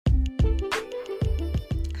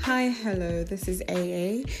Hi, hello, this is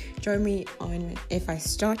AA. Join me on If I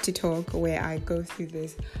Start to Talk, where I go through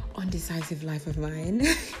this undecisive life of mine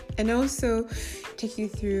and also take you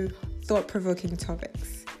through thought-provoking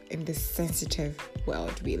topics in this sensitive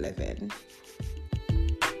world we live in.